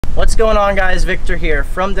What's going on, guys? Victor here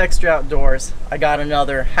from Dexter Outdoors. I got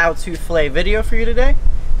another how to fillet video for you today,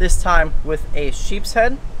 this time with a sheep's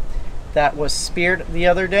head that was speared the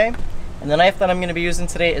other day. And the knife that I'm going to be using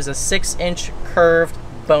today is a 6-inch curved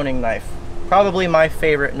boning knife. Probably my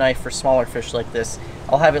favorite knife for smaller fish like this.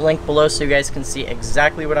 I'll have it linked below so you guys can see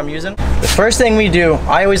exactly what I'm using. The first thing we do,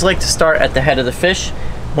 I always like to start at the head of the fish.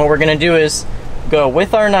 What we're going to do is go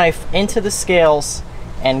with our knife into the scales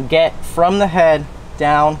and get from the head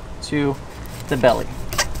down to the belly.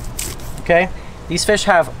 Okay, these fish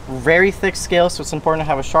have very thick scales, so it's important to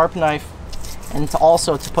have a sharp knife and to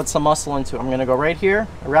also put some muscle into it. I'm going to go right here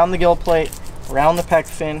around the gill plate, around the pec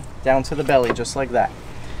fin, down to the belly, just like that.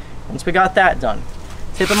 Once we got that done,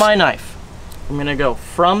 tip of my knife, I'm going to go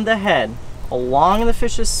from the head along the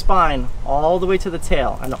fish's spine all the way to the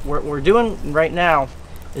tail. And what we're doing right now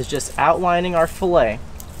is just outlining our fillet.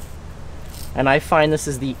 And I find this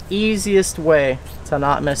is the easiest way to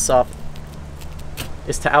not mess up,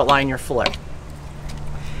 is to outline your fillet.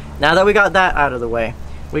 Now that we got that out of the way,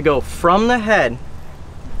 we go from the head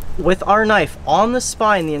with our knife on the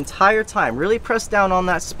spine the entire time. Really press down on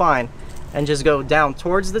that spine and just go down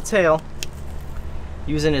towards the tail,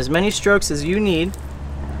 using as many strokes as you need.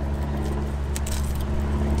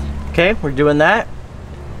 Okay, we're doing that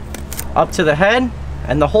up to the head.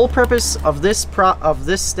 And the whole purpose of this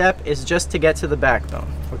step is just to get to the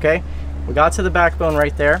backbone. Okay, we got to the backbone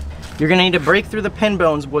right there. You're gonna need to break through the pin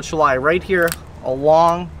bones, which lie right here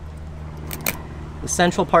along the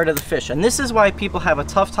central part of the fish. And this is why people have a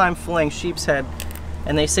tough time filleting sheep's head,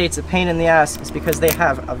 and they say it's a pain in the ass. It's because they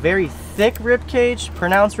have a very thick rib cage,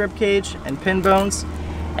 pronounced rib cage, and pin bones.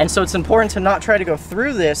 And so it's important to not try to go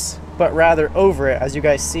through this, but rather over it. As you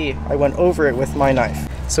guys see, I went over it with my knife.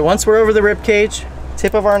 So once we're over the rib cage,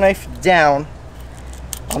 tip of our knife down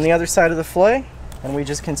on the other side of the fillet, and we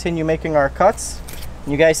just continue making our cuts.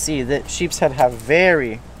 And you guys see that sheep's head have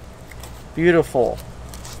very beautiful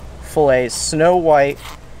fillets, snow white.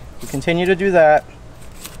 We continue to do that,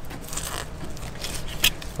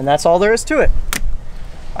 and that's all there is to it.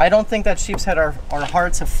 I don't think that sheep's head are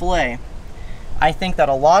hard to fillet. I think that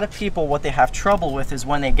a lot of people, what they have trouble with is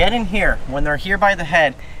when they get in here, when they're here by the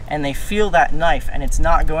head and they feel that knife and it's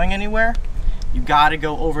not going anywhere, you gotta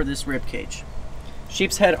go over this rib cage.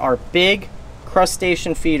 Sheep's head are big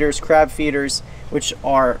crustacean feeders, crab feeders, which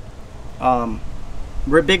are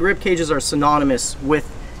big rib cages are synonymous with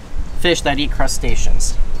fish that eat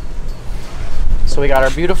crustaceans. So we got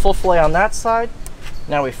our beautiful fillet on that side.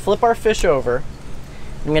 Now we flip our fish over.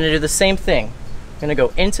 I'm gonna do the same thing. I'm gonna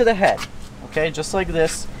go into the head, okay, just like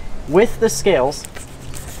this, with the scales.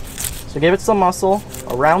 So give it some muscle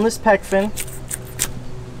around this pec fin,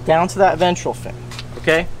 down to that ventral fin,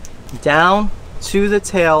 okay, down to the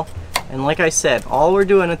tail. And like I said, all we're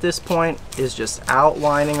doing at this point is just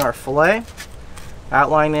outlining our fillet,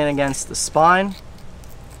 outlining it against the spine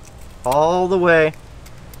all the way.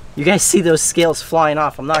 You guys see those scales flying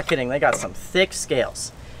off. I'm not kidding, they got some thick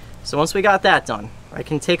scales. So once we got that done, I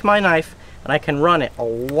can take my knife and I can run it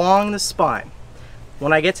along the spine.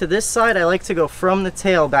 When I get to this side, I like to go from the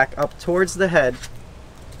tail back up towards the head.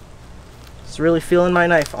 Just really feeling my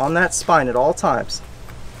knife on that spine at all times.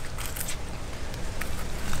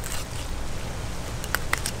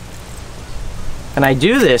 And I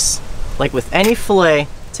do this, like with any fillet,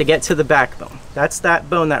 to get to the backbone. That's that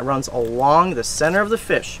bone that runs along the center of the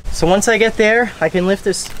fish. So once I get there, I can lift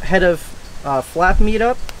this head of flap meat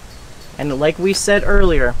up, and like we said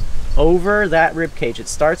earlier, over that rib cage. It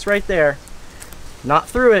starts right there, not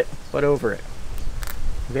through it, but over it.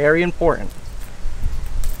 Very important.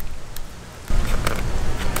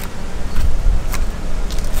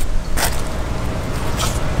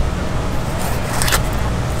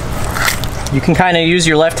 You can kind of use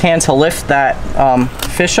your left hand to lift that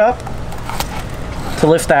fish up, to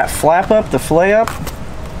lift that flap up, the fillet up.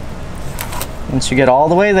 Once you get all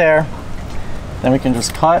the way there, then we can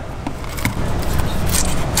just cut.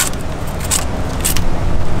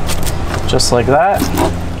 Just like that.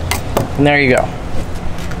 And there you go.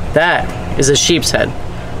 That is a sheep's head.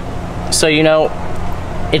 So, you know,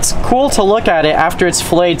 it's cool to look at it after it's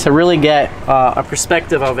filleted to really get a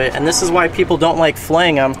perspective of it. And this is why people don't like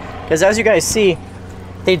filleting them. Because as you guys see,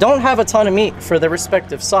 they don't have a ton of meat for their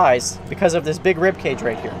respective size because of this big rib cage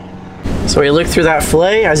right here. So we look through that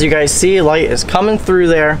fillet. As you guys see, light is coming through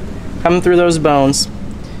there, coming through those bones.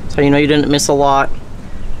 So you know you didn't miss a lot.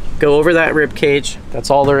 Go over that rib cage. That's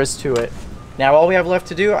all there is to it. Now all we have left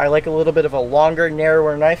to do, I like a little bit of a longer,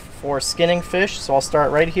 narrower knife for skinning fish. So I'll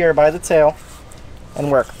start right here by the tail and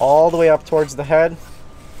work all the way up towards the head.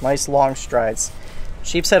 Nice long strides.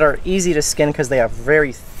 Sheep's head are easy to skin because they have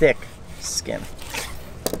very thick skin.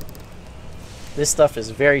 This stuff is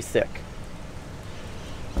very thick.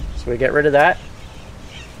 So we get rid of that.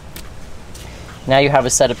 Now you have a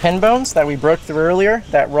set of pin bones that we broke through earlier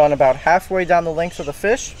that run about halfway down the length of the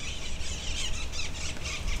fish.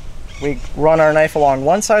 We run our knife along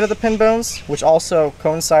one side of the pin bones, which also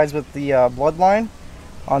coincides with the bloodline.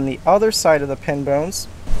 On the other side of the pin bones,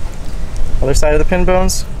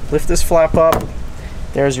 lift this flap up.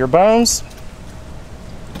 There's your bones.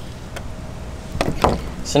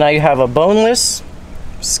 So now you have a boneless,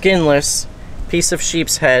 skinless piece of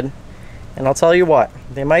sheep's head. And I'll tell you what,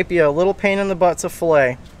 they might be a little pain in the butt to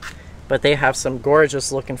fillet, but they have some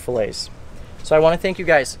gorgeous looking fillets. So I want to thank you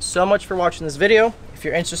guys so much for watching this video. If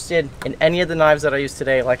you're interested in any of the knives that I used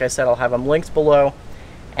today, like I said, I'll have them linked below.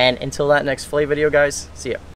 And until that next fillet video, guys, see ya.